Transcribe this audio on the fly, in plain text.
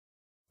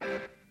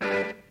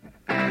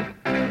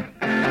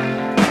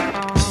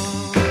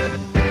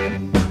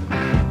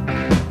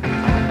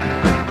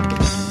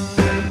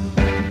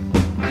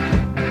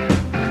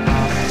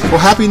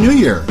Happy New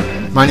Year!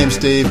 My name's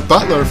Dave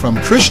Butler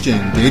from Christian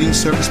Dating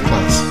Service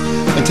Plus.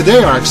 And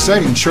today our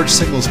exciting Church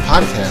Singles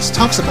podcast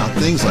talks about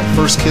things like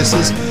first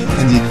kisses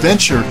and the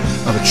adventure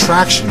of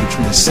attraction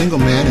between a single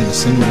man and a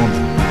single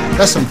woman.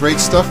 That's some great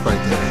stuff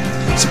right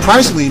there.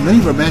 Surprisingly,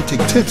 many romantic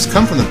tips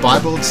come from the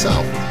Bible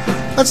itself.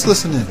 Let's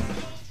listen in.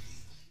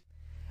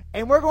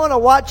 And we're going to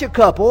watch a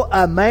couple,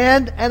 a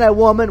man and a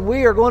woman.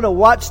 We are going to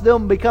watch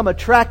them become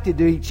attracted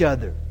to each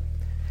other.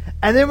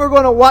 And then we're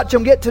going to watch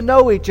them get to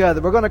know each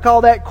other. We're going to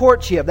call that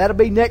courtship. That'll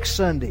be next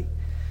Sunday.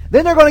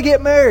 Then they're going to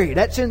get married.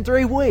 That's in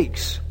 3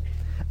 weeks.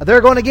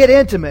 They're going to get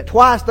intimate.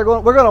 Twice we're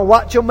going to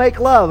watch them make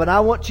love. And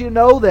I want you to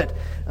know that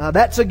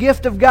that's a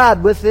gift of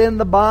God within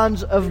the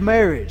bonds of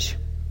marriage.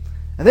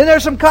 And then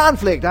there's some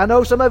conflict. I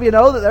know some of you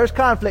know that there's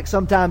conflict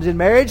sometimes in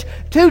marriage.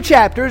 2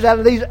 chapters out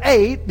of these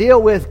 8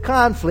 deal with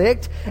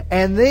conflict.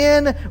 And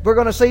then we're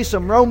going to see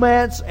some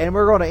romance, and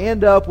we're going to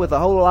end up with a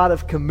whole lot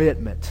of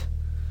commitment.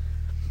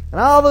 And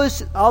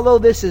although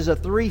this is a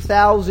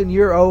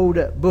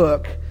 3,000-year-old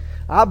book,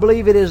 I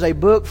believe it is a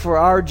book for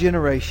our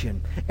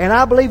generation. And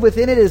I believe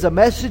within it is a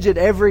message that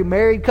every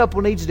married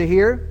couple needs to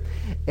hear.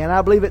 And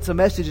I believe it's a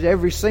message that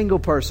every single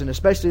person,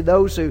 especially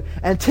those who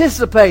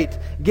anticipate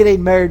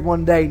getting married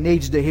one day,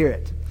 needs to hear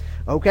it.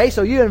 Okay,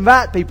 so you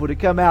invite people to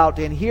come out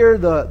and hear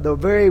the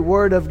very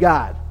Word of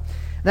God.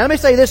 Now let me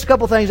say this, a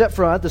couple things up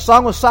front. The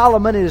Song of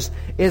Solomon is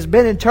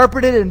been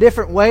interpreted in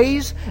different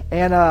ways,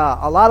 and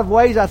a lot of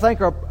ways I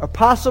think are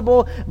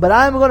possible, but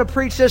I'm going to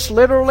preach this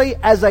literally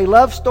as a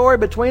love story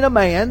between a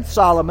man,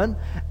 Solomon,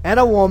 and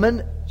a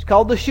woman. It's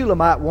called the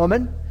Shulamite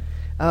woman.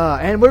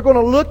 And we're going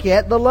to look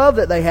at the love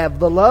that they have,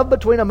 the love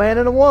between a man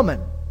and a woman.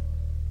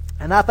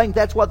 And I think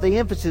that's what the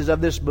emphasis of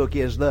this book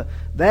is,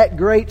 that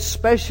great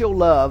special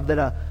love that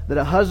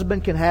a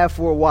husband can have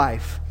for a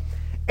wife.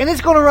 And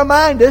it's going to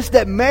remind us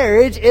that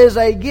marriage is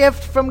a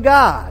gift from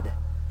God.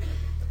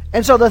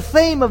 And so the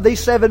theme of these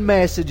 7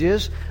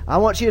 messages, I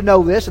want you to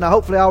know this, and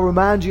hopefully I'll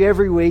remind you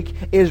every week,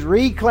 is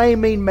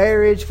reclaiming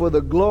marriage for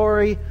the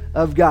glory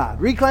of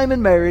God.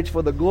 Reclaiming marriage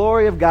for the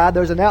glory of God.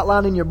 There's an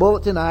outline in your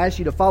bulletin. I ask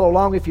you to follow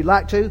along if you'd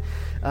like to.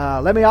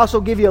 Let me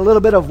also give you a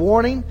little bit of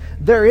warning.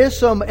 There is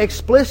some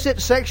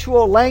explicit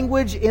sexual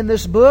language in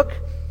this book.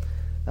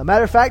 As a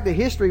matter of fact, the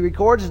history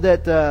records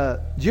that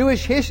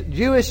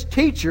Jewish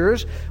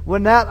teachers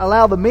would not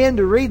allow the men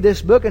to read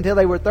this book until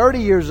they were 30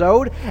 years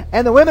old,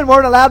 and the women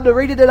weren't allowed to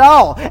read it at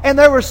all. And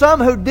there were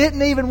some who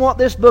didn't even want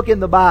this book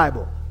in the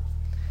Bible.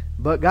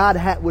 But God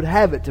would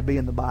have it to be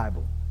in the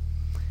Bible.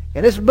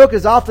 And this book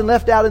is often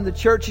left out in the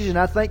churches, and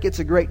I think it's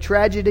a great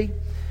tragedy.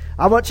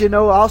 I want you to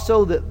know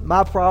also that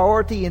my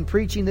priority in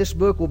preaching this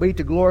book will be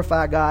to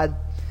glorify God.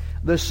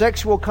 The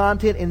sexual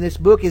content in this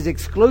book is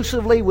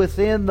exclusively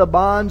within the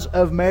bonds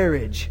of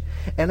marriage.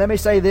 And let me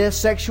say this,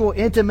 sexual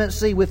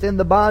intimacy within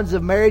the bonds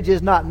of marriage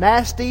is not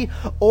nasty,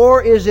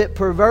 or is it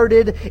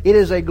perverted. It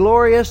is a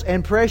glorious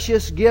and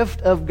precious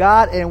gift of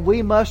God, and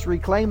we must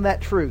reclaim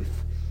that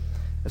truth.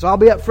 So I'll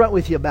be up front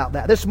with you about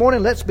that. This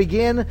morning, let's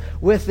begin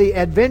with the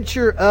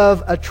adventure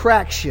of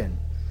attraction.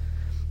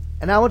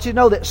 And I want you to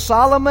know that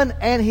Solomon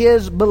and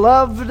his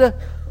beloved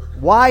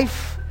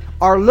wife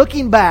are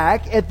looking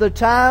back at the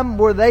time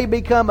where they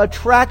become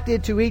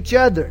attracted to each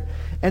other.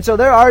 And so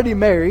they're already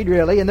married,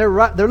 really, and they're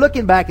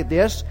looking back at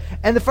this.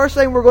 And the first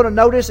thing we're going to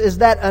notice is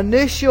that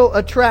initial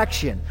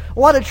attraction.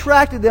 What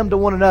attracted them to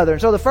one another?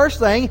 And so the first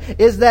thing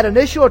is that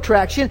initial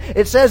attraction.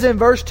 It says in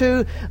verse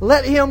 2,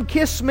 "Let him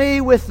kiss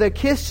me with the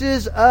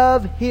kisses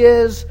of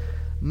his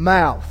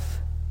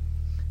mouth,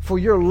 for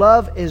your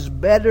love is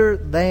better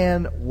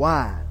than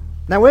wine."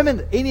 Now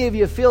women, any of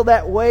you feel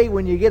that way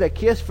when you get a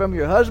kiss from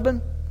your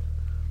husband?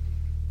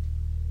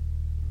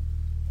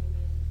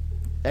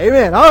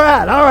 Amen. All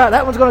right.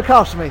 That one's going to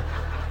cost me.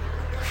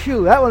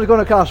 Phew, that one's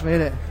going to cost me,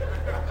 isn't it?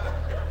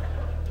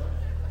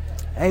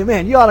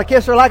 Amen. You ought to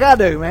kiss her like I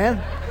do,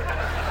 man.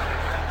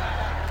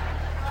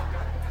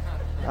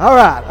 All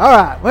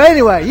right. Well,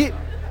 anyway,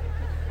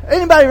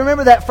 anybody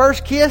remember that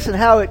first kiss and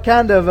how it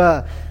kind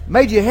of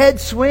made your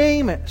head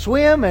swim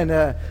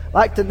and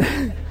like to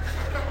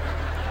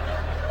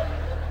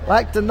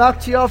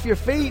knock you off your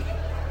feet?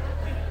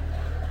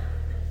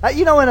 In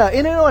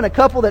a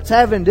couple that's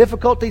having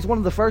difficulties, one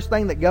of the first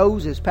thing that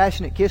goes is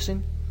passionate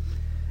kissing.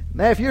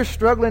 Now, if you're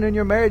struggling in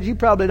your marriage, you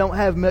probably don't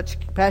have much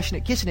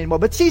passionate kissing anymore.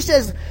 But she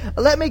says,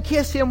 "Let me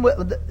kiss him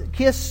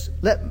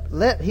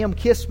let him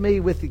kiss me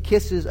with the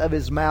kisses of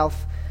his mouth,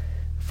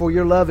 for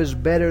your love is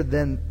better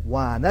than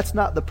wine." That's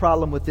not the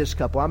problem with this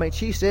couple. I mean,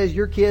 she says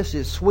your kiss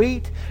is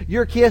sweet,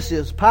 your kiss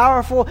is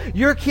powerful,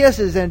 your kiss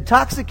is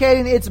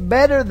intoxicating. It's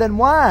better than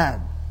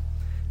wine.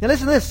 Now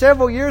listen to this.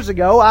 Several years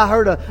ago, I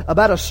heard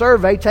about a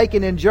survey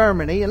taken in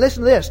Germany. And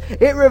listen to this.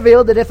 It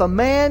revealed that if a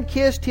man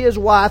kissed his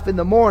wife in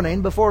the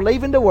morning before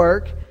leaving to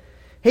work,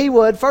 he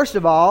would, first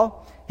of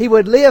all, he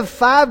would live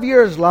 5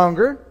 years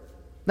longer.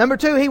 Number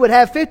 2, he would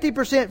have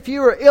 50%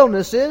 fewer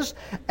illnesses.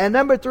 And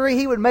number 3,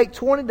 he would make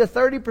 20 to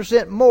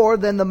 30% more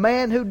than the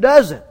man who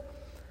doesn't.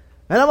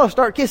 And I'm going to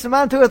start kissing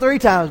mine 2 or 3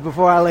 times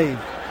before I leave.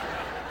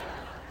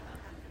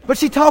 But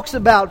she talks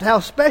about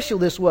how special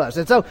this was.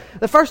 And so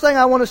the first thing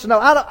I want us to know,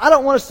 I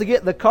don't want us to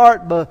get the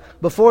cart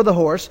before the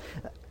horse.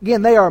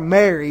 Again, they are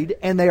married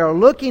and they are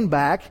looking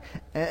back.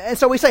 And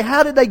so we say,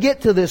 how did they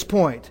get to this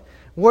point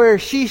where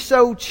she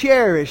so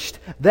cherished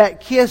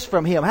that kiss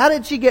from him? How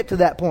did she get to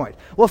that point?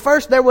 Well,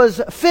 first there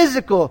was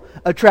physical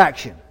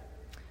attraction.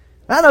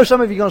 I know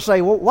some of you are going to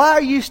say, well, why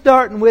are you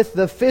starting with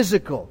the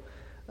physical?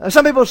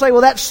 Some people say,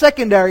 well, that's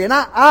secondary. And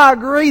I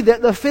agree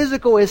that the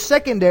physical is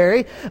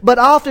secondary, but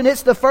often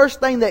it's the first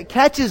thing that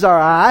catches our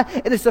eye,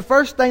 and it's the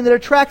first thing that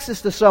attracts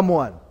us to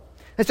someone.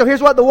 And so here's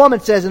what the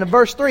woman says in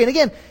verse 3. And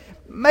again,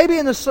 maybe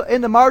in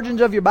the margins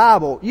of your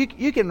Bible,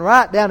 you can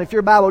write down if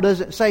your Bible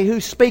doesn't say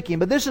who's speaking.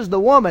 But this is the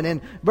woman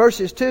in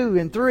verses 2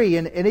 and 3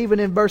 and even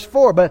in verse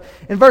 4. But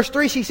in verse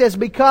 3 she says,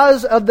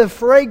 because of the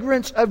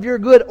fragrance of your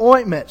good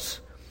ointments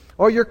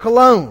or your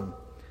cologne.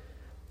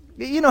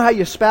 You know how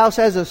your spouse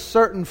has a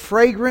certain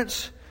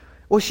fragrance?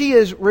 Well, she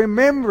is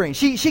remembering.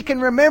 She can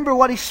remember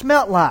what he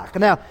smelt like.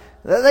 Now,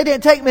 they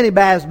didn't take many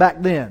baths back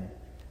then.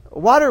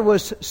 Water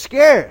was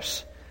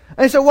scarce.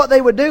 And so what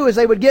they would do is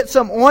they would get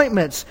some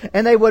ointments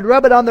and they would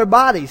rub it on their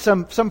body,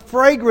 some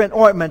fragrant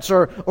ointments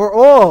or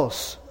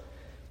oils.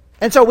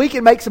 And so we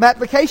can make some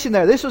application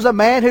there. This was a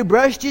man who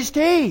brushed his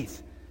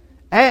teeth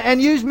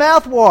and used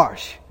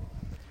mouthwash.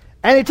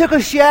 And he took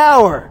a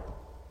shower.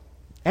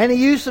 And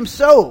he used some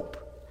soap.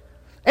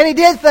 And he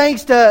did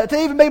things to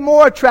even be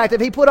more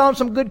attractive. He put on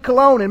some good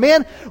cologne. And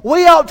men,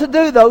 we ought to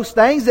do those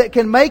things that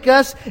can make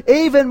us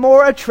even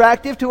more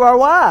attractive to our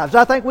wives.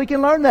 I think we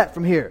can learn that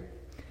from here.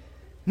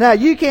 Now,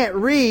 you can't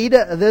read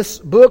this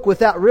book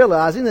without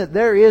realizing that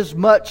there is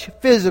much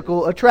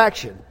physical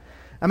attraction.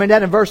 I mean,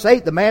 that in verse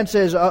 8, the man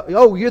says,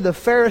 oh, you're the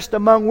fairest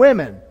among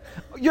women.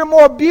 You're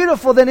more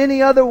beautiful than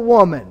any other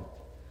woman.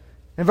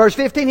 In verse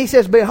 15, he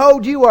says,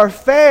 behold, you are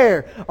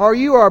fair, or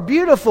you are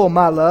beautiful,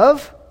 my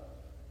love.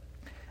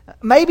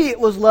 Maybe it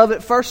was love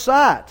at first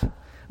sight,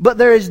 but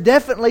there is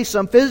definitely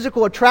some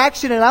physical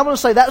attraction, and I want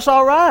to say that's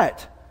all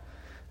right.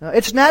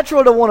 It's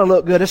natural to want to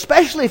look good,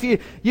 especially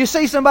if you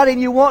see somebody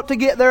and you want to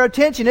get their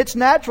attention. It's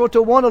natural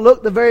to want to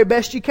look the very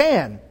best you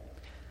can.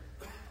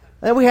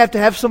 And we have to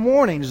have some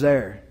warnings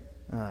there.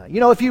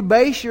 If you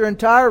base your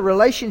entire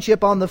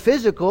relationship on the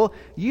physical,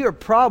 you're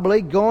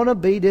probably going to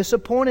be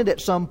disappointed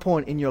at some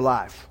point in your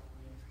life.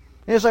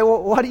 And you say,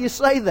 well, why do you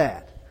say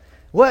that?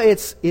 Well,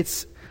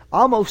 it's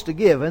almost a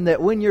given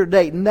that when you're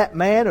dating, that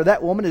man or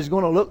that woman is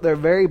going to look their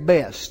very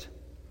best.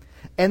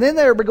 And then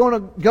they're going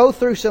to go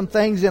through some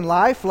things in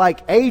life like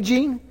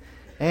aging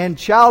and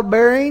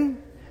childbearing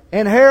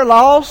and hair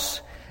loss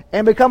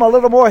and become a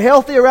little more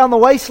healthy around the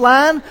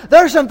waistline.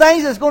 There's some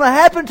things that's going to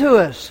happen to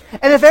us.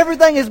 And if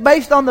everything is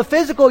based on the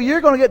physical,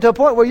 you're going to get to a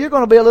point where you're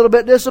going to be a little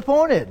bit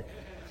disappointed.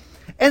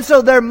 And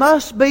so there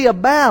must be a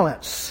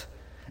balance.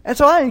 And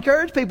so I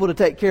encourage people to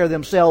take care of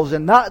themselves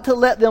and not to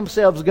let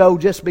themselves go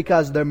just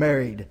because they're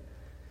married.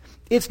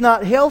 It's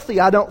not healthy,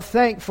 I don't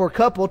think, for a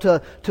couple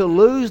to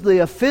lose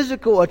the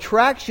physical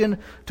attraction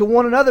to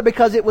one another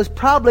because it was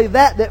probably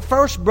that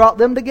first brought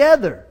them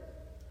together.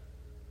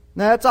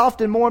 Now, that's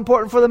often more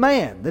important for the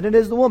man than it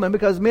is the woman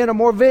because men are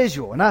more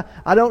visual. And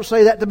I don't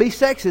say that to be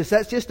sexist.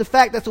 That's just a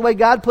fact. That's the way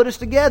God put us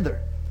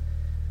together.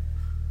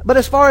 But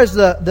as far as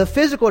the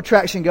physical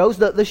attraction goes,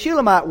 the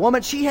Shulamite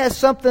woman, she has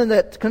something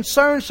that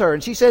concerns her.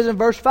 And she says in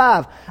verse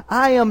 5,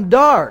 I am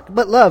dark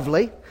but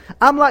lovely.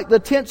 I'm like the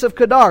tents of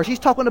Kedar. She's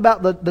talking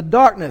about the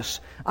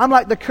darkness. I'm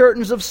like the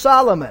curtains of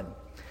Solomon.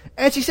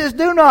 And she says,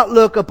 do not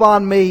look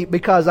upon me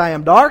because I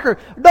am dark, or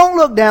don't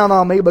look down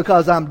on me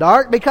because I'm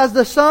dark, because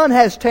the sun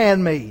has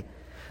tanned me.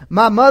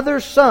 My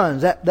mother's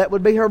sons, that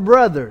would be her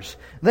brothers,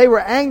 they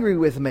were angry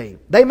with me.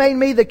 They made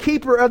me the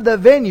keeper of the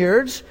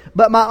vineyards,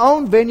 but my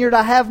own vineyard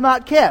I have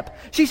not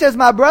kept. She says,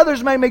 my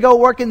brothers made me go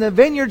work in the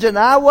vineyards, and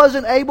I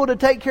wasn't able to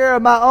take care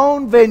of my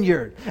own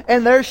vineyard.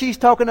 And there she's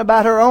talking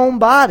about her own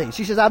body.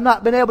 She says, I've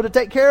not been able to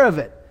take care of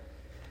it.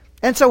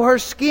 And so her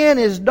skin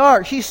is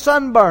dark. She's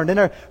sunburned,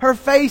 and her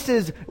face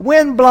is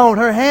windblown.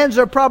 Her hands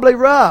are probably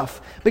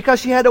rough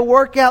because she had to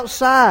work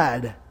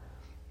outside.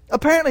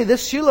 Apparently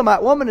this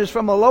Shulamite woman is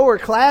from a lower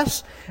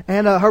class,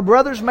 and her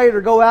brothers made her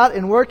go out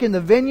and work in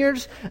the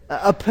vineyards.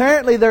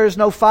 Apparently there is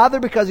no father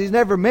because he's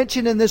never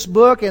mentioned in this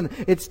book, and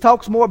it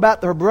talks more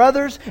about her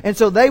brothers. And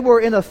so they were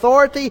in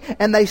authority,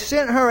 and they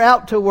sent her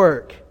out to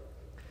work.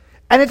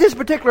 And at this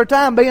particular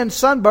time, being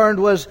sunburned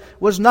was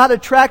not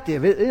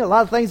attractive. A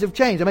lot of things have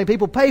changed. I mean,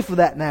 people pay for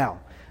that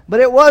now. But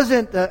it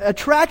wasn't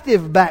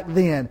attractive back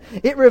then.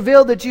 It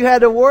revealed that you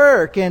had to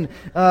work and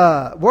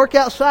work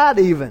outside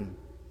even.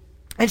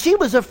 And she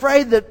was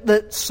afraid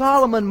that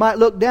Solomon might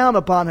look down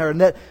upon her and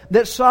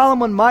that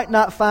Solomon might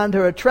not find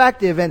her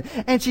attractive.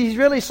 And she's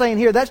really saying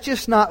here, that's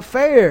just not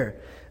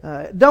fair.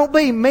 Don't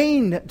be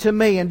mean to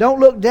me and don't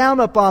look down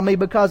upon me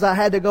because I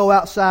had to go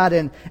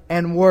outside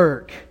and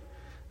work.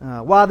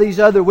 While these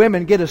other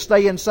women get to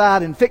stay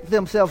inside and fix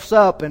themselves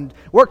up and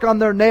work on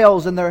their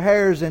nails and their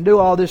hairs and do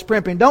all this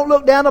primping. Don't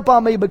look down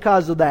upon me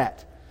because of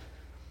that.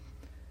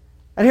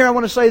 And here I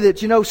want to say that,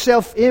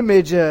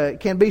 self-image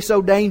can be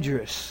so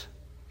dangerous.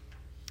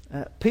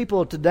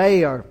 People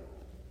today are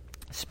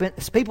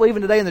People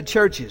even today in the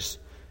churches,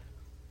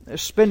 they're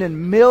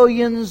spending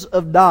millions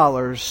of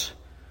dollars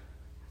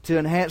to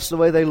enhance the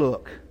way they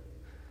look,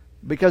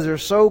 because they're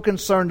so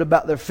concerned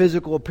about their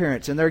physical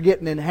appearance, and they're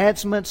getting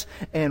enhancements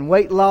and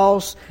weight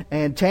loss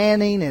and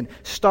tanning and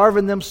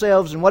starving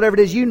themselves and whatever it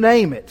is, you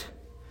name it.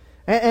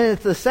 And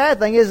the sad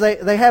thing is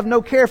they have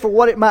no care for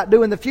what it might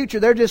do in the future.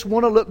 They just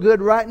want to look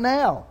good right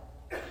now.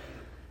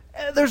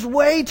 There's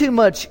way too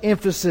much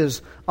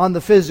emphasis on the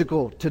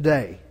physical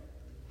today.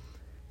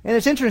 And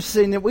it's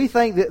interesting that we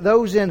think that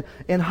those in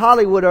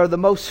Hollywood are the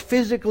most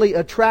physically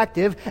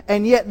attractive,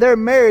 and yet their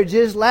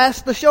marriages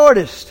last the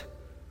shortest.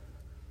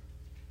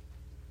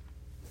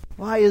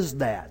 Why is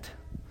that?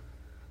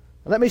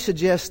 Let me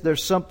suggest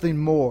there's something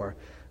more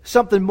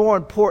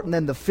important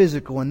than the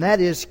physical, and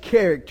that is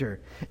character.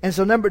 And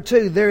so number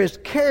 2, there is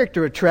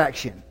character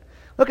attraction.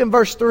 Look in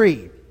verse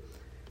 3.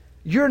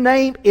 Your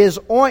name is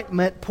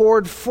ointment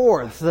poured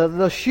forth.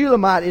 The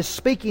Shulamite is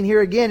speaking here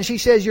again. She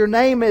says, your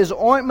name is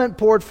ointment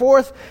poured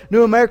forth.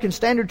 New American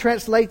Standard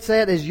translates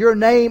that as your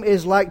name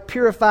is like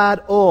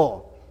purified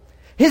oil.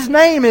 His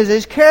name is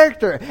his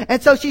character.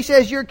 And so she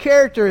says your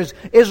character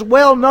is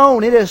well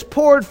known. It is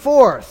poured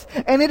forth.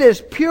 And it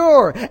is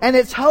pure. And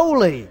it's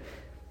holy.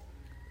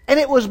 And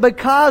it was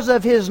because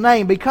of his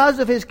name, because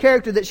of his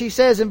character, that she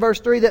says in verse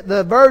 3 that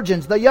the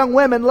virgins, the young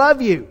women,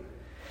 love you.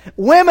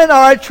 Women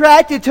are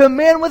attracted to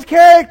men with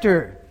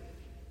character.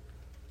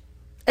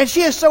 And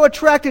she is so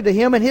attracted to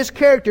him and his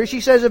character.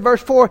 She says in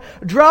verse 4,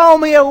 draw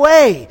me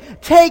away.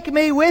 Take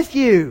me with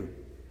you.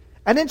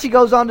 And then she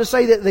goes on to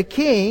say that the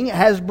king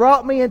has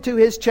brought me into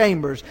his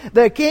chambers.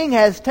 The king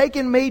has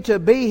taken me to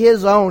be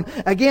his own.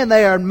 Again,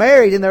 they are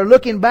married and they're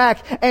looking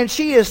back. And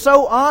she is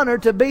so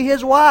honored to be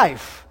his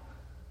wife.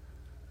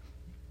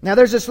 Now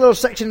there's this little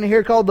section in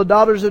here called the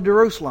Daughters of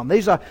Jerusalem.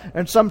 These are,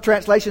 in some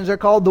translations, they're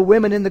called the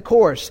women in the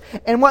chorus.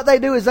 And what they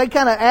do is they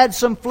kind of add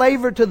some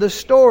flavor to the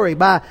story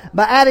by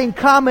adding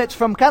comments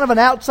from kind of an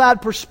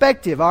outside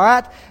perspective, all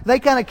right? They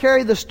kind of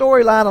carry the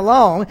storyline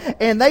along.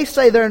 And they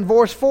say there in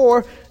verse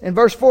 4,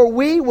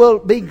 we will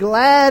be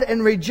glad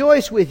and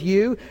rejoice with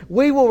you.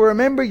 We will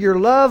remember your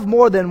love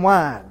more than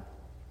wine.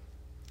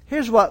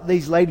 Here's what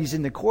these ladies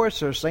in the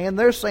chorus are saying.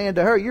 They're saying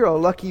to her, you're a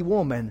lucky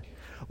woman.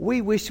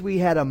 We wish we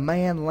had a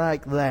man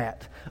like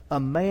that.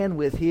 A man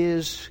with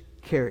his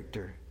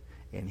character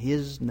and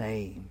his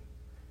name.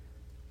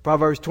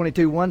 Proverbs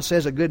 22:1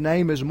 says, a good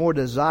name is more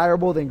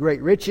desirable than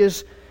great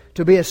riches,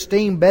 to be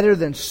esteemed better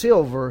than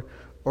silver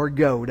or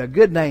gold. A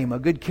good name, a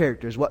good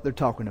character is what they're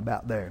talking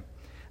about there.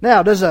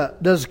 Now,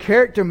 does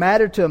character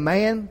matter to a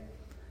man?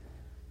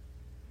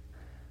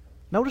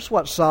 Notice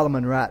what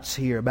Solomon writes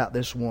here about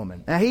this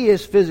woman. Now, he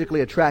is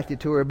physically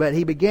attracted to her, but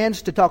he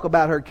begins to talk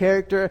about her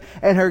character,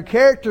 and her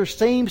character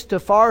seems to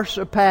far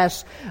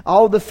surpass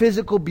all the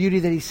physical beauty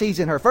that he sees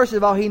in her. First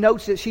of all, he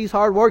notes that she's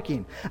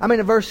hardworking.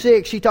 In verse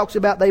 6, she talks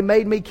about they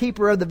made me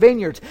keeper of the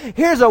vineyards.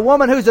 Here's a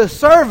woman who's a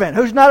servant,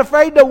 who's not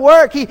afraid to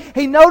work.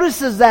 He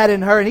notices that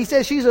in her, and he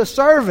says she's a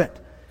servant.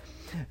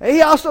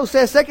 He also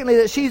says, secondly,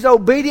 that she's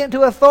obedient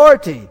to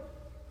authority.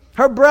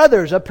 Her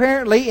brothers,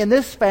 apparently, in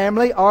this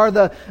family are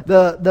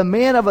the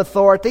men of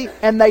authority,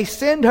 and they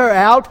send her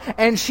out,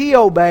 and she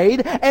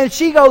obeyed, and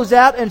she goes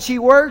out and she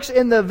works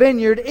in the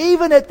vineyard,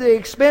 even at the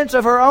expense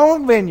of her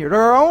own vineyard, or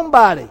her own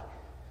body.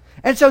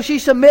 And so she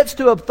submits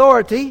to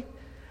authority.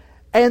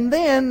 And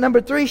then,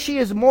 number 3, she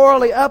is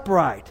morally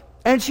upright,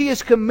 and she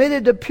is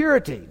committed to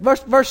purity.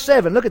 Verse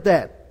 7, look at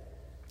that.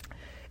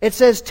 It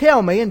says,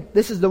 tell me, and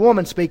this is the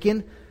woman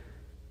speaking,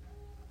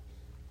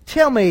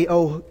 tell me,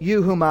 O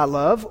you whom I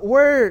love,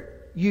 where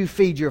you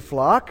feed your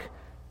flock,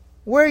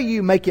 where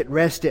you make it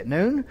rest at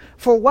noon.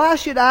 For why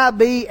should I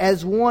be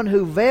as one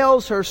who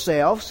veils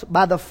herself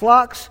by the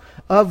flocks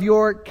of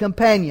your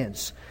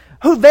companions?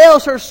 Who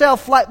veils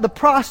herself like the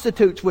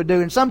prostitutes would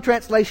do. And some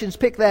translations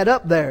pick that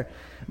up there.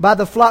 By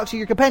the flocks of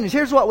your companions.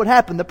 Here's what would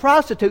happen. The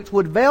prostitutes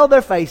would veil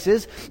their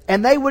faces,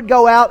 and they would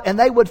go out and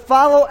they would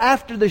follow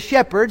after the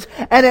shepherds,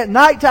 and at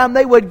nighttime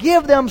they would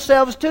give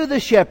themselves to the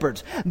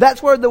shepherds.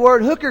 That's where the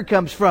word hooker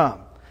comes from.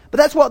 But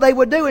that's what they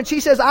would do. And she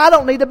says, I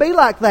don't need to be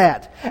like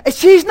that. And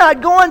she's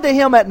not going to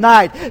him at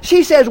night.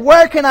 She says,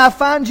 where can I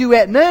find you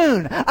at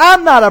noon?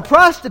 I'm not a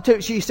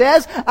prostitute, she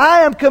says.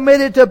 I am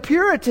committed to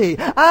purity.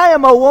 I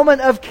am a woman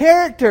of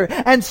character.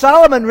 And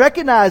Solomon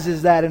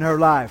recognizes that in her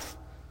life.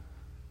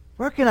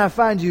 Where can I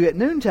find you at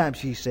noontime,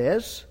 she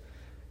says.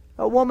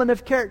 A woman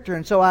of character.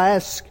 And so I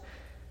ask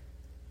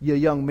you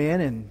young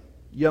men and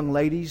young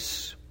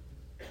ladies,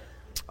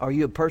 are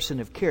you a person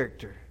of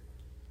character?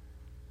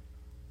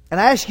 And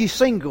I ask you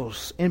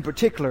singles in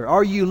particular,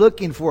 are you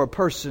looking for a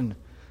person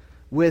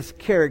with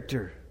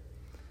character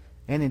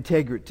and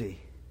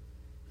integrity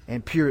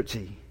and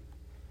purity?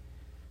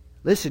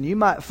 Listen, you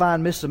might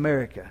find Miss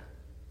America.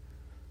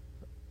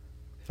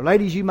 For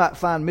ladies, you might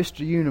find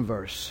Mr.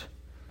 Universe.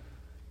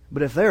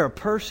 But if they're a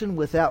person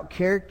without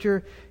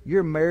character,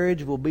 your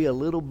marriage will be a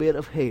little bit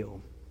of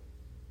hell.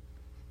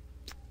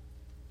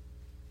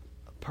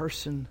 A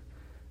person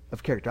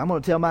of character. I'm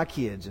going to tell my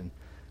kids, and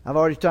I've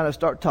already trying to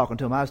start talking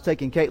to him. I was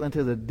taking Caitlin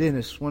to the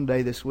dentist one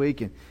day this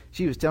week, and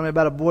she was telling me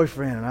about a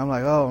boyfriend, and I'm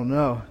like, oh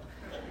no.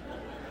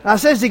 I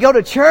said, does he go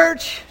to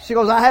church? She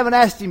goes, I haven't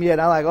asked him yet.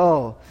 I'm like,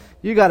 oh,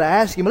 you got to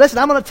ask him. Listen,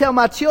 I'm going to tell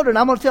my children,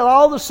 I'm going to tell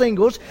all the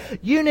singles,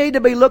 you need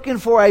to be looking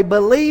for a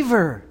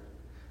believer.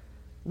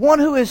 One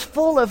who is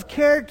full of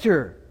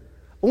character.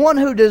 One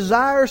who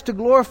desires to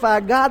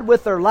glorify God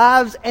with their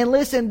lives. And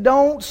listen,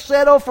 don't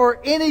settle for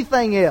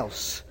anything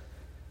else.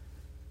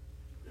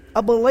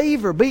 A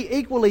believer, be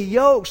equally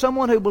yoked.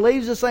 Someone who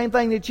believes the same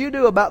thing that you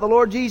do about the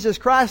Lord Jesus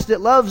Christ,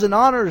 that loves and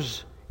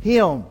honors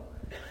Him.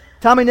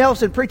 Tommy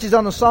Nelson preaches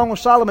on the Song of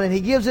Solomon, and he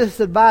gives this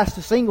advice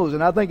to singles,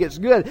 and I think it's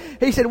good.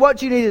 He said,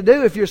 what you need to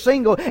do if you're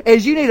single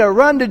is you need to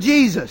run to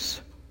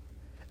Jesus.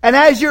 And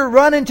as you're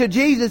running to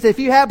Jesus, if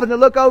you happen to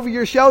look over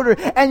your shoulder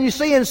and you're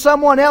seeing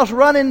someone else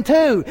running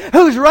too,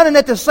 who's running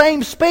at the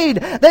same speed,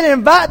 then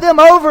invite them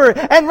over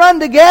and run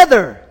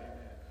together.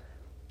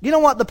 You know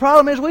what the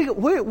problem is?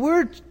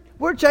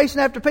 We're chasing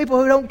after people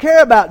who don't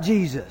care about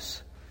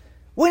Jesus.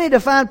 We need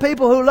to find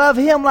people who love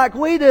Him like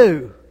we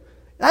do.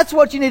 That's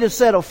what you need to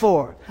settle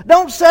for.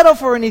 Don't settle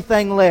for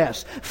anything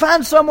less.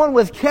 Find someone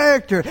with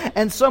character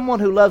and someone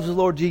who loves the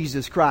Lord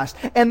Jesus Christ.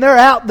 And they're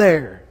out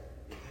there.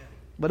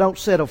 But don't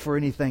settle for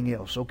anything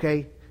else,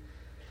 okay?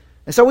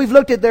 And so we've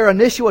looked at their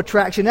initial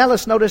attraction. Now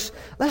let's notice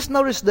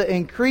the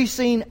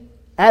increasing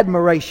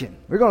admiration.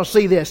 We're going to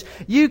see this.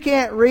 You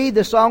can't read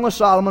the Song of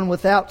Solomon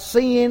without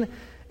seeing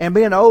and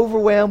being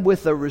overwhelmed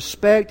with the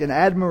respect and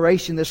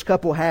admiration this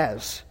couple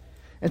has.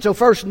 And so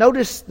first,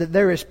 notice that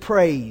there is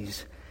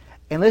praise.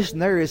 And listen,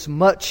 there is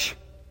much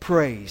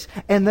praise.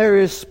 And there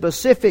is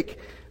specific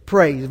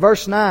praise.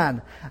 Verse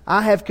 9,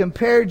 I have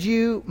compared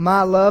you,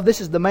 my love.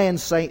 This is the man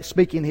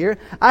speaking here.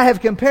 I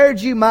have compared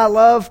you, my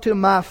love, to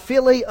my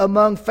filly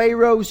among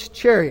Pharaoh's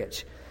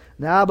chariots.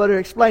 Now I better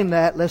explain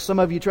that, lest some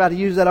of you try to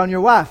use that on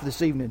your wife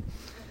this evening.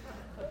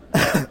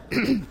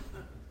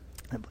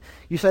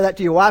 You say that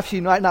to your wife,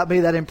 she might not be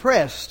that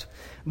impressed.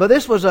 But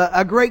this was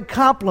a great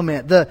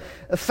compliment. The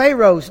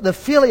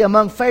filly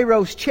among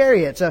Pharaoh's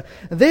chariots.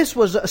 This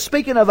was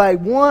speaking of a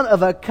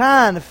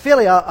one-of-a-kind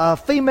filly, a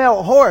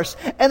female horse.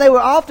 And they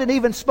were often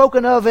even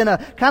spoken of in a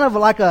kind of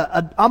like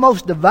a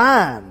almost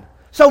divine.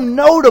 So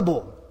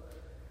notable.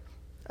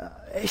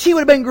 She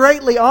would have been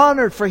greatly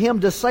honored for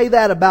him to say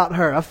that about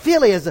her. A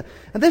filly and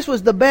this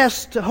was the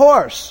best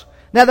horse.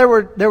 Now there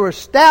were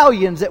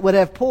stallions that would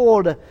have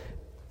pulled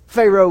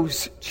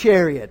Pharaoh's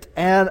chariot,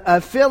 and a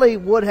filly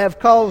would have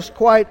caused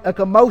quite a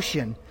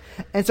commotion.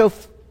 And so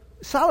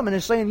Solomon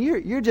is saying,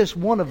 you're just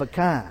one of a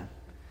kind.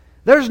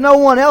 There's no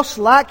one else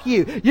like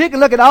you. You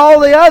can look at all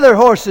the other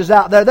horses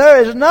out there.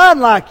 There is none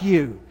like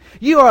you.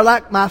 You are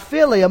like my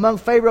filly among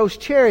Pharaoh's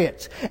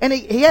chariots. And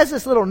he has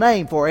this little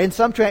name for her. In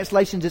some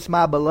translations, it's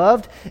my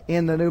beloved.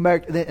 In the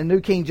New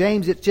King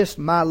James, it's just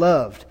my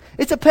loved.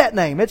 It's a pet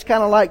name. It's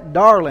kind of like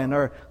darling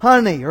or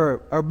honey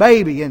or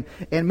baby. And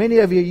many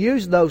of you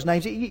use those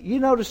names. You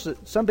notice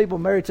that some people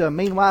married to a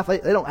mean wife, they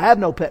don't have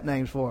no pet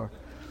names for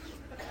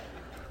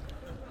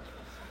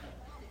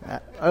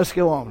her. Let's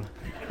go on.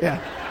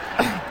 Yeah.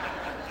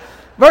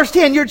 Verse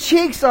 10, your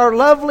cheeks are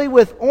lovely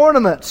with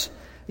ornaments.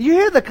 You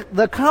hear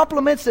the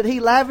compliments that he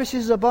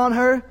lavishes upon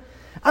her?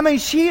 I mean,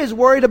 she is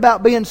worried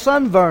about being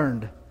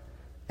sunburned.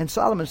 And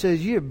Solomon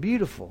says, you're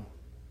beautiful.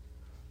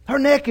 Her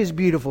neck is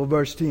beautiful,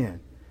 verse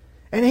 10.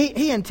 And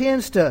he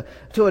intends to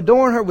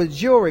adorn her with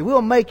jewelry.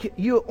 We'll make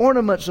you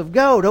ornaments of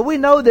gold. Oh, we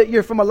know that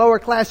you're from a lower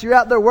class. You're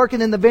out there working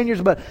in the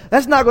vineyards, but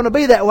that's not going to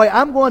be that way.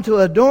 I'm going to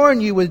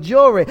adorn you with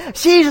jewelry.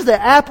 She's the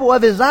apple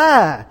of his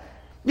eye.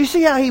 You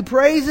see how he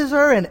praises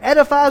her and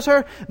edifies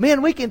her?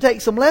 Men, we can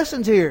take some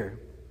lessons here.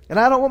 And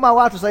I don't want my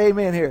wife to say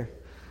amen here.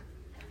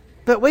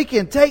 But we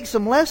can take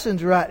some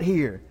lessons right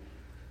here.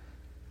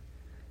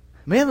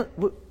 Men,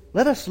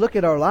 let us look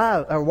at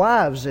our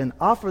wives and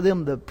offer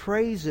them the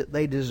praise that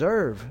they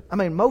deserve. I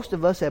mean, most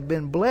of us have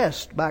been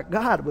blessed by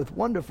God with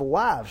wonderful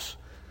wives.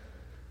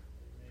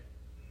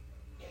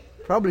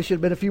 Probably should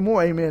have been a few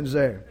more amens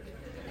there.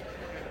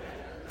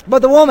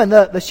 But the woman,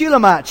 the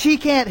Shulamite, she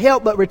can't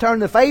help but return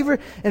the favor.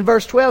 In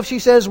verse 12, she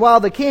says, while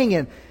the king,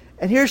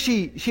 and here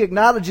she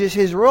acknowledges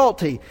his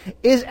royalty,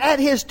 is at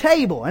his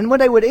table. And when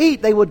they would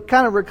eat, they would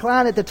kind of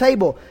recline at the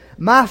table.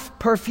 My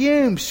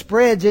perfume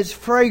spreads its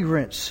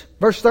fragrance.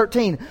 Verse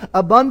 13,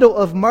 a bundle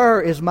of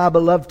myrrh is my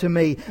beloved to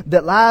me,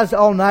 that lies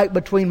all night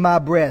between my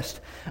breasts.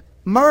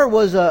 Myrrh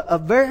was a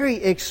very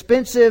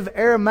expensive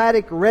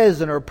aromatic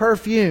resin or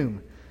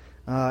perfume.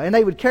 And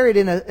they would carry it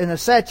in a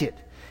sachet.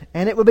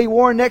 And it would be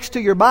worn next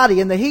to your body.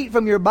 And the heat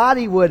from your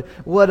body would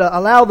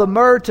allow the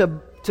myrrh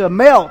to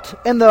melt.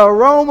 And the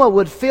aroma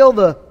would fill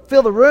the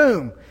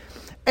room.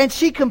 And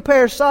she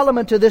compares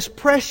Solomon to this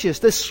precious,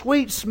 this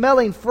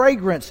sweet-smelling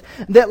fragrance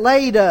that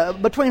laid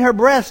between her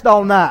breasts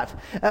all night.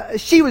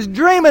 She was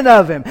dreaming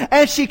of him,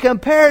 and she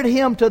compared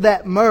him to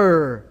that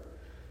myrrh.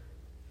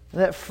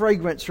 That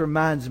fragrance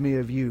reminds me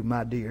of you,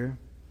 my dear.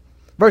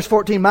 Verse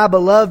 14, my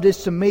beloved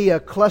is to me a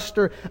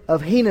cluster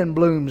of Henan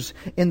blooms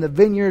in the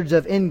vineyards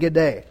of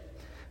En-Gedi.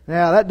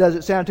 Now, that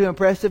doesn't sound too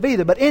impressive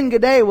either. But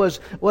En-Gedi was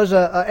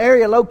an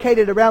area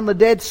located around the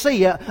Dead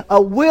Sea,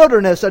 a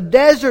wilderness, a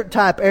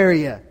desert-type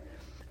area.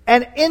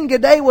 And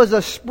En-Gedi was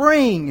a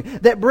spring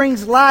that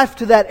brings life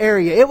to that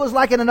area. It was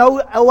like an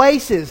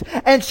oasis.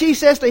 And she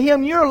says to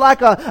him, you're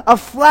like a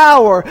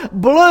flower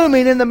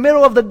blooming in the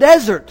middle of the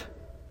desert.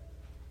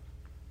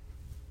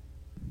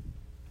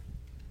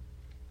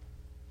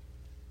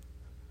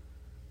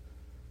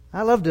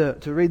 I love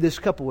to read this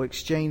couple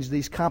exchange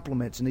these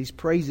compliments and these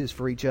praises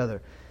for each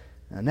other.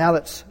 Now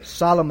it's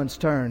Solomon's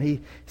turn.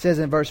 He says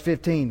in verse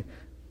 15,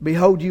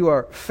 behold, you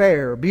are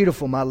fair,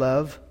 beautiful, my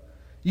love.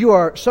 You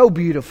are so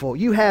beautiful.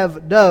 You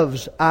have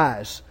dove's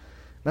eyes.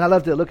 And I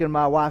love to look in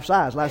my wife's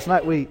eyes. Last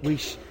night we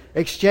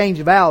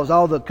exchanged vows.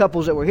 All the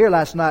couples that were here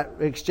last night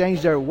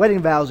exchanged their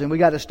wedding vows, and we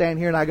got to stand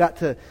here and I got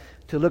to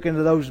look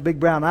into those big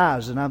brown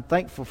eyes, and I'm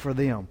thankful for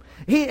them.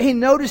 He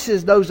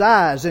notices those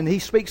eyes, and he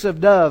speaks of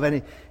dove,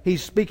 and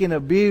he's speaking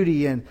of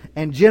beauty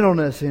and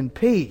gentleness and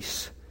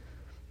peace.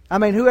 I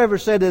mean, whoever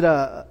said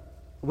that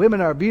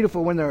women are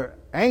beautiful when they're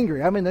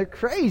angry? I mean, they're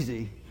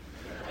crazy.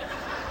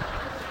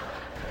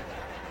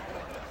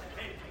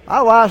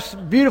 My wife's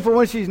beautiful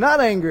when she's not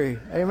angry.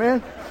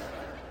 Amen.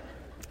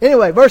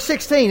 Anyway, verse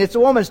 16, it's a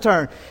woman's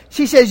turn.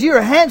 She says, you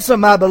are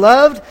handsome, my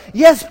beloved.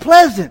 Yes,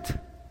 pleasant.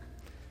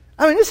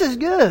 I mean, this is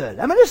good.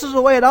 I mean, this is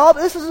the way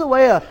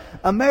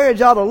a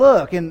marriage ought to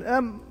look.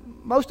 And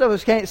most of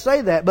us can't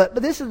say that, but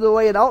this is the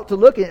way it ought to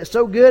look, and it's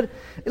so good.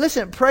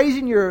 Listen,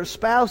 praising your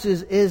spouse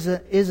is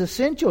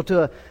essential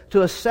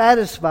to a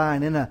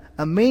satisfying and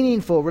a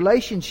meaningful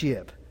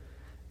relationship.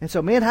 And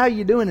so, men, how are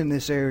you doing in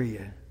this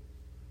area?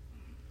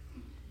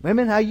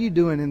 Women, how are you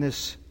doing in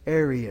this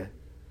area?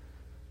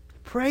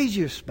 Praise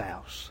your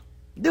spouse.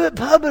 Do it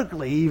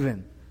publicly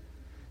even.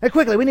 And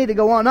quickly, we need to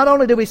go on. Not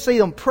only do we see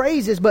them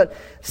praises, but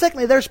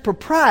secondly, there's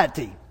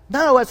propriety.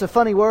 Now, I know that's a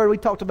funny word.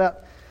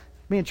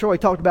 Me and Troy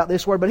talked about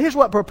this word, but here's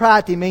what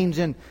propriety means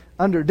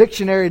under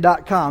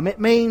dictionary.com. It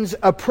means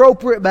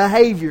appropriate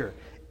behavior.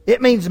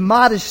 It means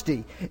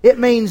modesty. It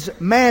means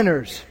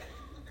manners.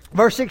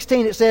 Verse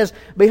 16, it says,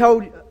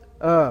 behold,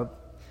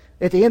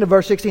 at the end of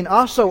verse 16,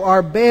 also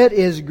our bed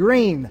is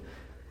green.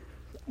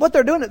 What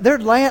they're doing, they're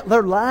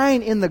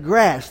lying in the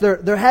grass.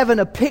 They're having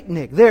a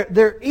picnic.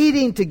 They're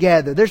eating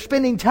together. They're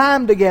spending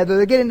time together.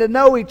 They're getting to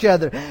know each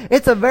other.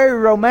 It's a very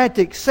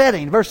romantic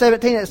setting. Verse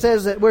 17, it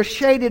says that we're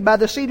shaded by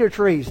the cedar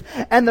trees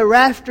and the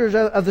rafters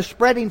of the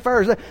spreading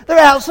firs. They're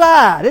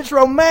outside. It's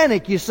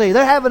romantic, you see.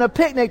 They're having a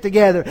picnic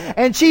together,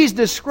 and she's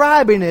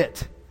describing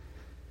it.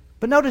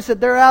 But notice that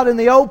they're out in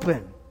the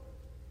open.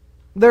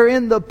 They're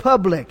in the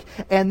public,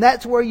 and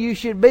that's where you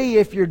should be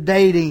if you're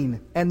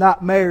dating and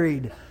not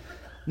married.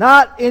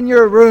 Not in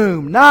your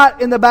room,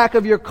 not in the back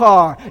of your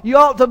car. You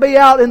ought to be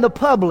out in the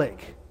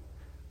public.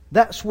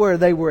 That's where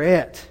they were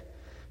at.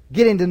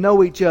 Getting to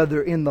know each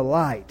other in the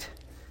light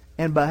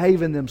and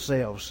behaving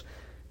themselves.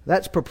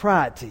 That's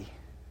propriety.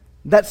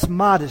 That's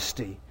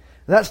modesty.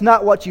 That's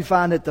not what you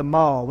find at the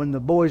mall when the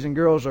boys and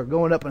girls are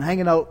going up and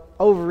hanging out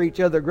over each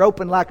other,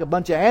 groping like a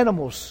bunch of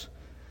animals.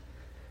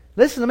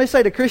 Listen, let me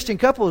say to Christian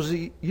couples,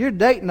 your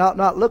dating ought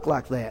not look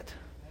like that.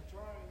 That's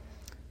right.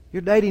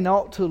 Your dating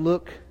ought to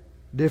look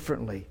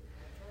differently.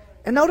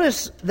 And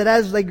notice that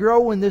as they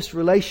grow in this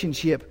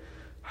relationship,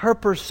 her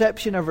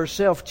perception of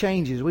herself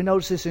changes. We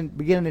notice this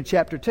beginning in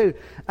chapter 2.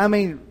 I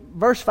mean,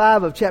 verse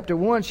 5 of chapter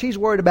 1, she's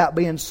worried about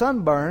being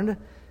sunburned.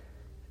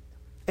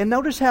 And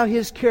notice how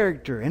his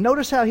character, and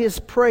notice how his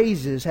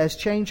praises has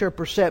changed her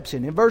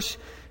perception. In verse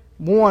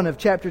 1 of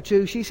chapter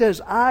 2, she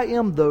says, I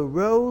am the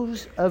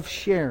rose of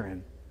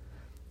Sharon.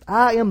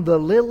 I am the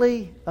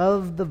lily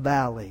of the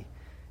valley.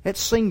 It's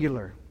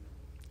singular.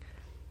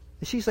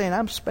 She's saying,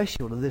 I'm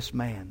special to this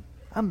man.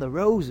 I'm the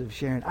rose of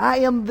Sharon. I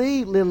am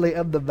the lily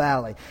of the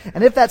valley.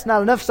 And if that's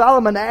not enough,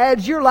 Solomon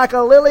adds, you're like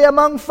a lily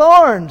among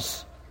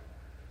thorns.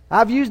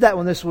 I've used that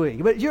one this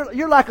week. But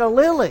you're like a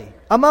lily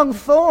among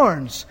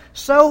thorns.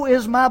 So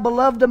is my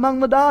beloved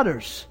among the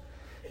daughters.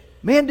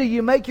 Men, do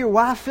you make your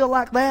wife feel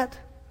like that?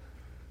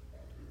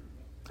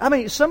 I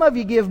mean, some of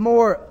you give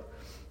more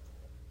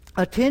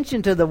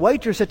attention to the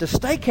waitress at the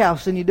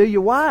steakhouse than you do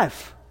your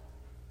wife.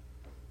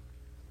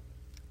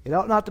 It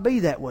ought not to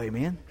be that way,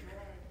 man.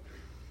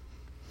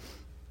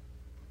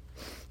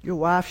 Your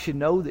wife should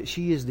know that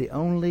she is the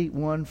only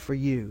one for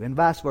you, and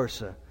vice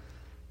versa,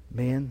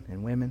 men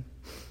and women.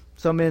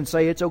 Some men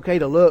say it's okay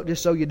to look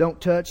just so you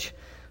don't touch.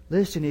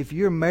 Listen, if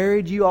you're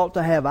married, you ought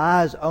to have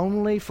eyes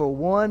only for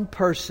one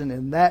person,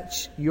 and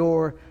that's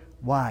your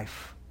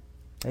wife.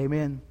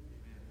 Amen.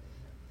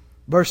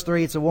 Verse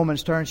 3, it's a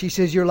woman's turn. She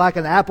says, you're like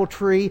an apple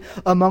tree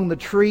among the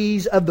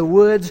trees of the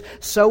woods.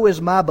 So is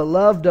my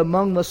beloved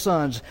among the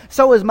sons.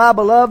 So is my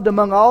beloved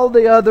among all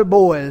the other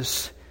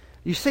boys.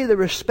 You see the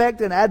respect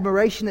and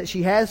admiration that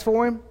she has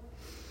for him?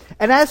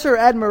 And as her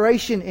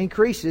admiration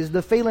increases,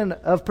 the feeling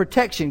of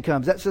protection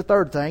comes. That's the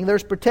third thing.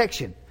 There's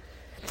protection.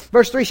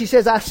 Verse 3, she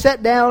says, I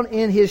sat down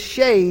in his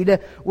shade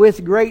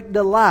with great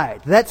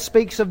delight. That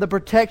speaks of the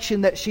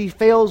protection that she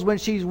feels when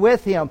she's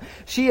with him.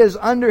 She is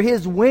under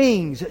his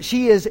wings.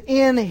 She is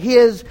in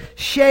his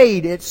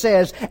shade, it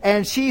says.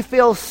 And she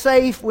feels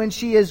safe when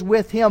she is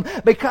with him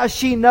because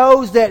she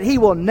knows that he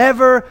will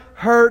never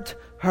hurt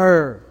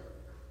her.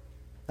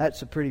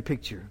 That's a pretty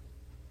picture.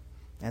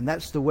 And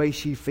that's the way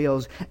she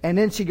feels. And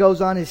then she goes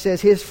on and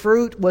says, his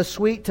fruit was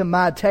sweet to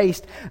my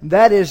taste.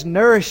 That is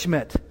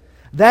nourishment.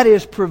 That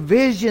is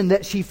provision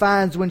that she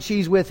finds when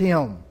she's with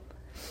him.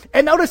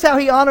 And notice how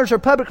he honors her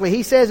publicly.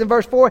 He says in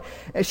verse 4,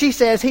 she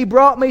says, he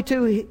brought me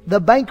to the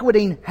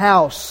banqueting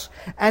house,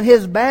 and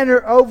his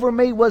banner over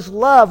me was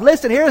love.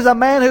 Listen, here's a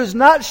man who's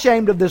not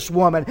ashamed of this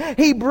woman.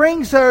 He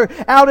brings her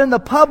out in the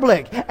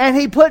public, and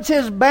he puts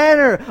his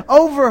banner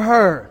over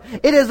her.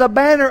 It is a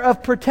banner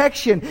of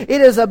protection.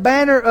 It is a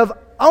banner of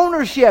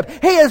ownership.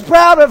 He is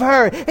proud of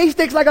her. He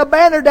sticks like a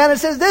banner down and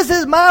says, this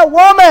is my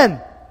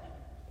woman.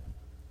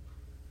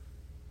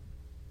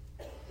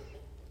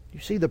 You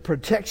see the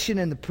protection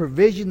and the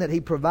provision that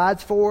he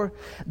provides for.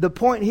 The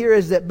point here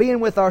is that being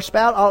with our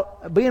spouse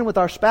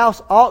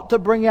ought to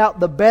bring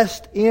out the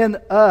best in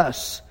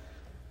us.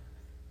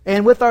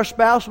 And with our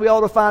spouse, we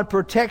ought to find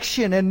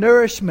protection and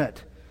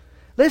nourishment.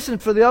 Listen,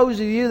 for those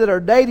of you that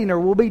are dating or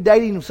will be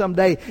dating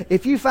someday,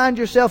 if you find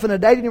yourself in a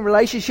dating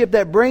relationship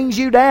that brings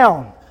you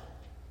down,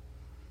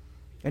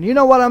 and you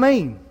know what I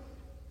mean.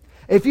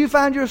 If you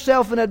find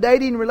yourself in a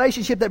dating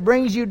relationship that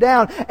brings you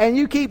down and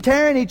you keep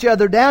tearing each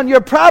other down, you're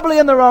probably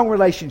in the wrong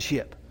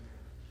relationship.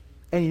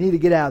 And you need to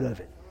get out of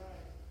it.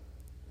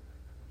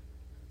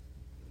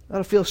 You ought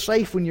to feel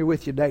safe when you're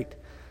with your date.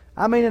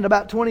 I mean, in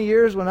about 20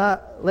 years when I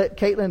let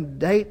Caitlin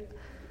date,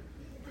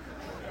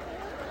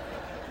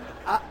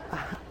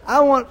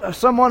 I want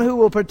someone who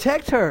will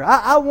protect her.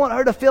 I want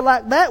her to feel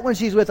like that when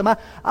she's with him.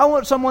 I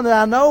want someone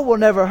that I know will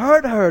never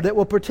hurt her, that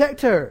will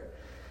protect her.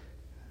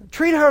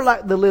 Treat her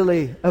like the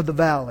lily of the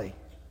valley.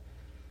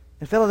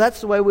 And fellow,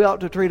 that's the way we ought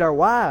to treat our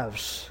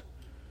wives.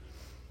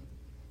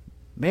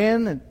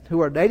 Men who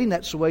are dating,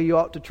 that's the way you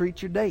ought to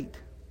treat your date.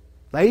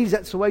 Ladies,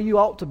 that's the way you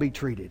ought to be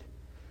treated.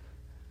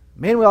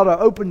 Men, we ought to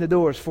open the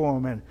doors for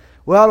them, and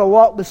we ought to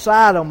walk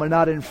beside them and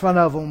not in front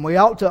of them. We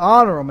ought to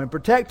honor them and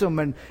protect them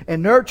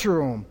and nurture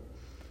them.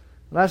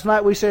 Last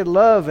night we said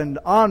love and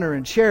honor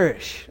and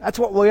cherish. That's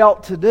what we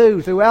ought to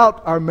do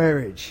throughout our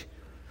marriage.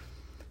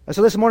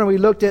 So this morning we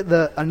looked at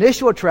the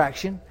initial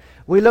attraction.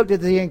 We looked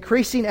at the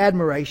increasing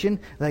admiration.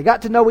 They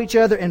got to know each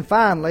other, and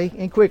finally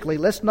and quickly,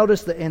 let's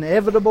notice the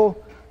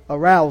inevitable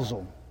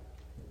arousal.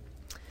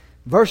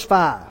 Verse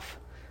 5.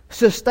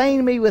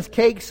 Sustain me with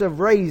cakes of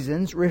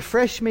raisins,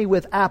 refresh me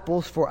with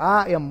apples, for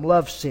I am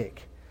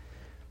lovesick.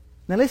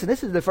 Now listen,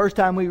 this is the first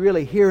time we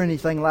really hear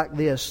anything like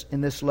this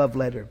in this love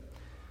letter.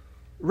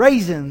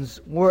 Raisins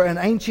were an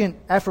ancient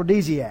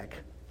aphrodisiac.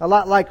 A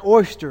lot like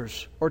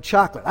oysters or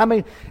chocolate. I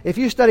mean, if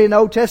you study in the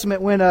Old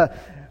Testament,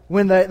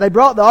 when they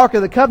brought the Ark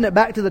of the Covenant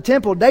back to the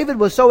temple, David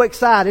was so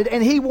excited,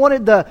 and he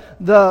wanted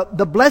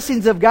the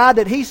blessings of God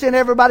that he sent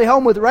everybody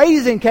home with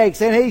raisin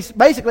cakes. And he's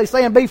basically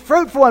saying, be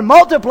fruitful and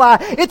multiply.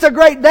 It's a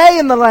great day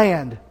in the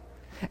land.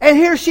 And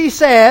here she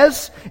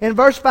says, in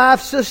verse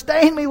 5,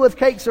 sustain me with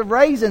cakes of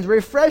raisins,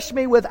 refresh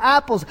me with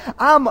apples.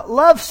 I'm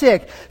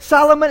lovesick.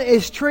 Solomon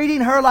is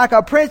treating her like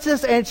a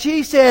princess, and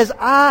she says,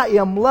 I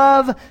am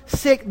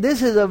lovesick.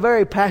 This is a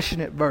very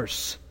passionate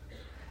verse.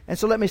 And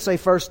so let me say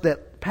first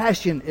that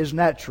passion is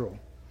natural.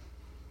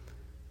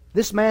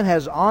 This man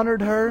has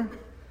honored her.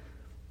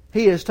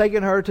 He has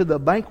taken her to the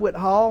banquet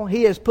hall.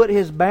 He has put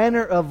his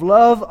banner of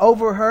love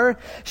over her.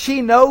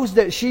 She knows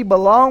that she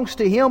belongs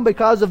to him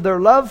because of their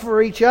love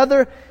for each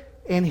other.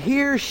 And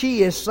here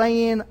she is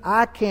saying,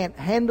 I can't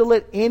handle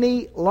it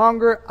any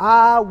longer.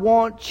 I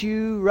want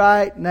you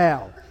right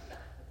now.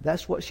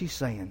 That's what she's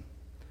saying.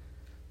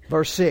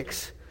 Verse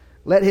 6.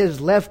 Let his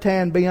left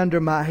hand be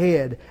under my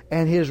head,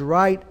 and his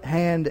right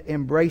hand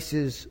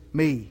embraces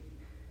me.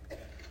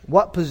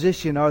 What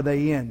position are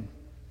they in?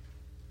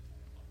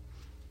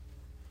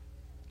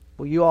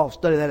 Well, you all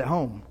study that at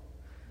home.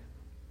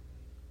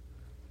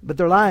 But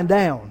they're lying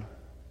down.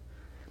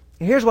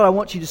 And here's what I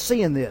want you to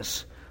see in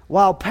this.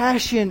 While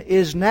passion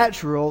is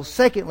natural,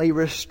 secondly,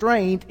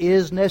 restraint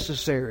is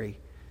necessary.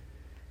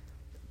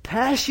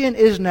 Passion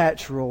is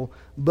natural,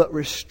 but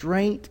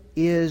restraint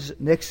is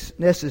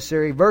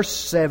necessary. Verse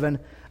 7,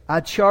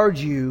 I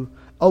charge you,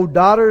 O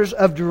daughters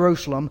of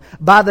Jerusalem,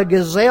 by the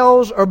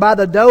gazelles or by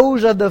the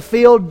does of the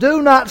field,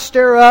 do not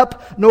stir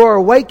up nor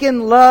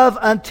awaken love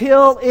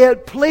until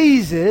it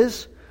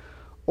pleases,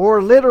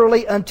 or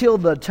literally until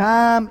the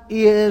time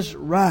is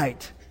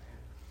right.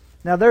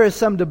 Now there is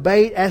some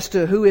debate as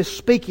to who is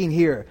speaking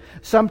here.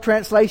 Some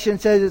translation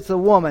says it's a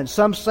woman.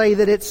 Some say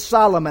that it's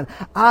Solomon.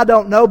 I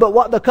don't know, but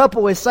what the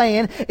couple is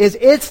saying is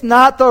it's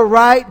not the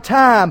right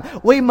time.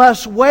 We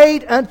must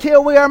wait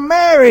until we are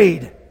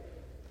married.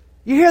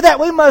 You hear that?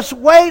 We must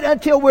wait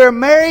until we're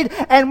married,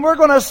 and we're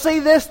going to see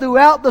this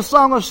throughout the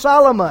Song of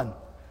Solomon.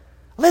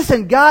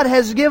 Listen, God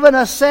has given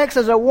us sex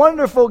as a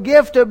wonderful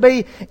gift to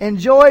be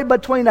enjoyed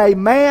between a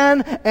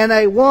man and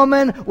a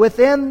woman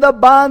within the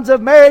bonds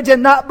of marriage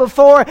and not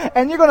before.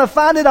 And you're going to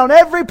find it on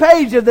every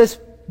page of this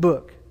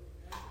book.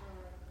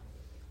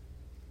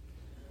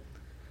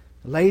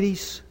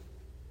 Ladies,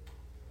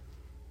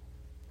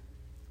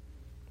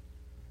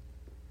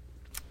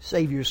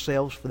 save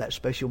yourselves for that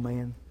special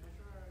man.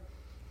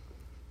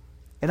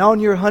 And on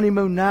your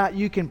honeymoon night,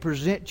 you can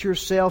present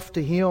yourself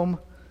to him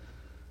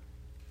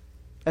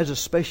as a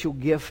special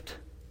gift.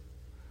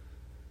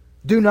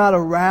 Do not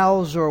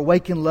arouse or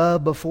awaken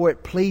love before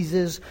it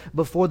pleases,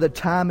 before the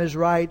time is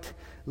right.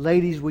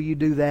 Ladies, will you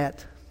do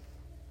that?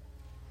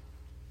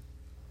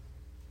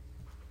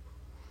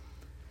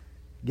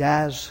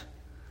 Guys,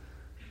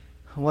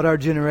 what our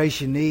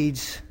generation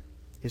needs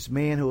is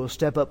men who will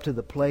step up to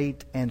the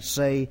plate and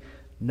say,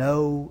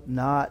 no,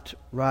 not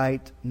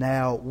right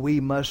now. We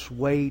must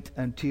wait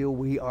until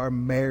we are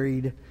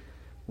married.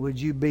 Would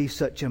you be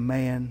such a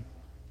man?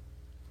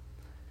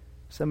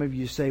 Some of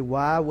you say,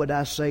 why would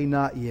I say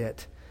not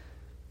yet?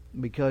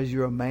 Because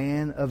you're a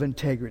man of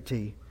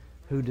integrity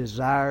who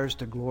desires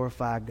to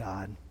glorify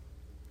God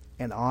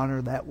and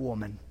honor that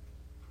woman.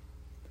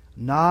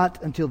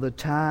 Not until the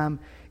time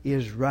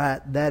is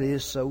right. That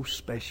is so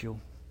special.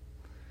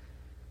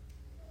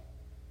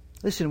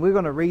 Listen, we're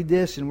going to read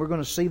this and we're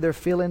going to see their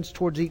feelings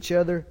towards each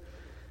other.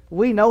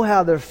 We know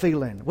how they're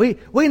feeling.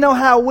 We know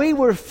how we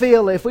would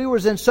feel if we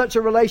was in such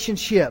a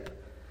relationship.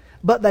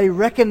 But they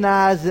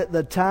recognized that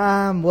the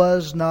time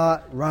was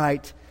not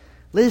right.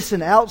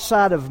 Listen,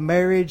 outside of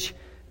marriage,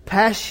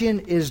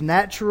 passion is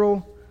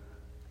natural,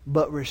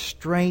 but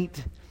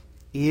restraint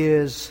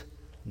is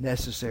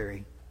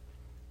necessary.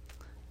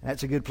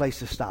 That's a good place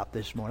to stop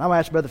this morning. I'm going to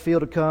ask Brother Phil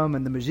to come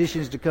and the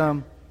musicians to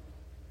come.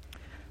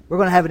 We're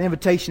going to have an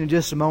invitation in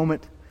just a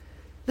moment.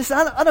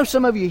 Listen, I know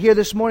some of you here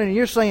this morning and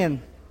you're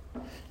saying,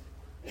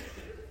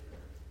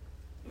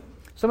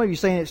 some of you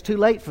saying it's too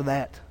late for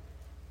that.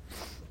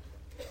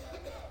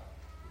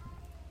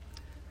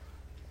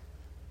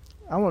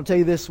 I want to tell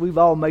you this, we've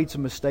all made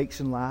some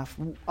mistakes in life.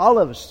 All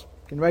of us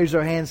can raise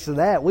our hands to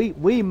that.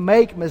 We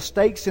make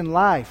mistakes in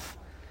life.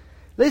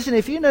 Listen,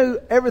 if you knew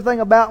everything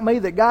about me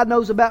that God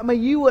knows about me,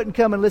 you wouldn't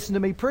come and listen to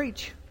me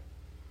preach.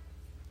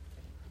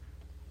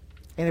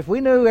 And if we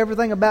knew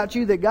everything about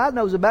you that God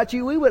knows about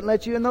you, we wouldn't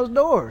let you in those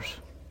doors.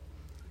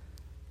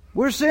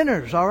 We're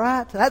sinners, all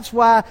right? That's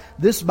why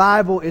this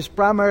Bible is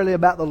primarily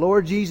about the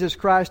Lord Jesus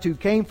Christ who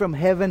came from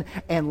heaven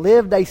and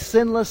lived a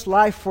sinless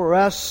life for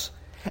us.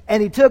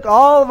 And He took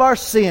all of our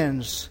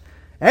sins.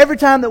 Every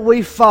time that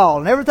we fall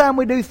and every time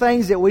we do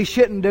things that we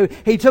shouldn't do,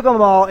 He took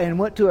them all and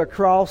went to a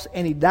cross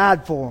and He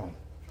died for them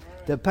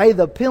to pay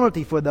the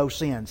penalty for those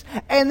sins.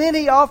 And then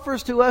He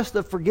offers to us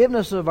the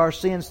forgiveness of our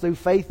sins through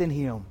faith in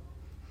Him.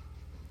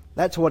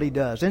 That's what He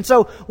does. And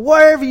so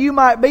wherever you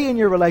might be in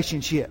your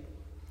relationship,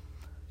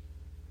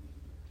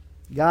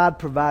 God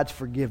provides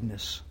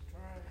forgiveness.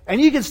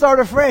 And you can start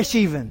afresh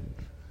even.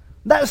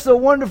 That's the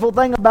wonderful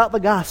thing about the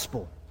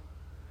gospel.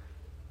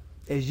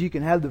 Is you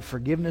can have the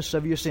forgiveness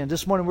of your sins.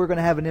 This morning we're going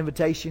to have an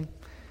invitation.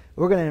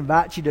 We're going to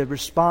invite you to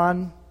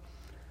respond.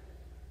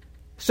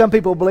 Some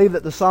people believe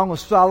that the Song of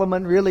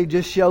Solomon really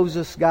just shows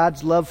us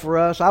God's love for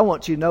us. I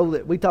want you to know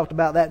that we talked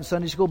about that in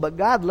Sunday school, but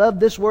God loved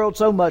this world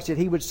so much that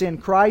He would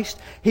send Christ.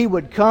 He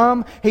would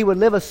come. He would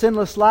live a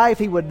sinless life.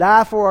 He would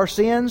die for our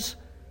sins.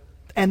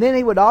 And then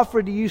He would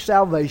offer to you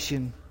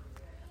salvation,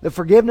 the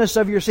forgiveness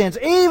of your sins.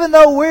 Even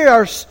though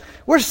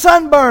we're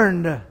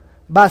sunburned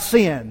by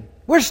sin.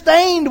 We're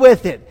stained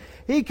with it.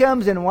 He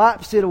comes and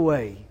wipes it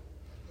away.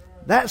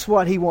 That's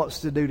what He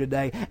wants to do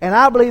today. And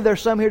I believe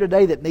there's some here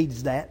today that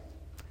needs that.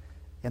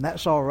 And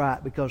that's all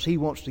right because He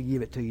wants to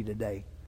give it to you today.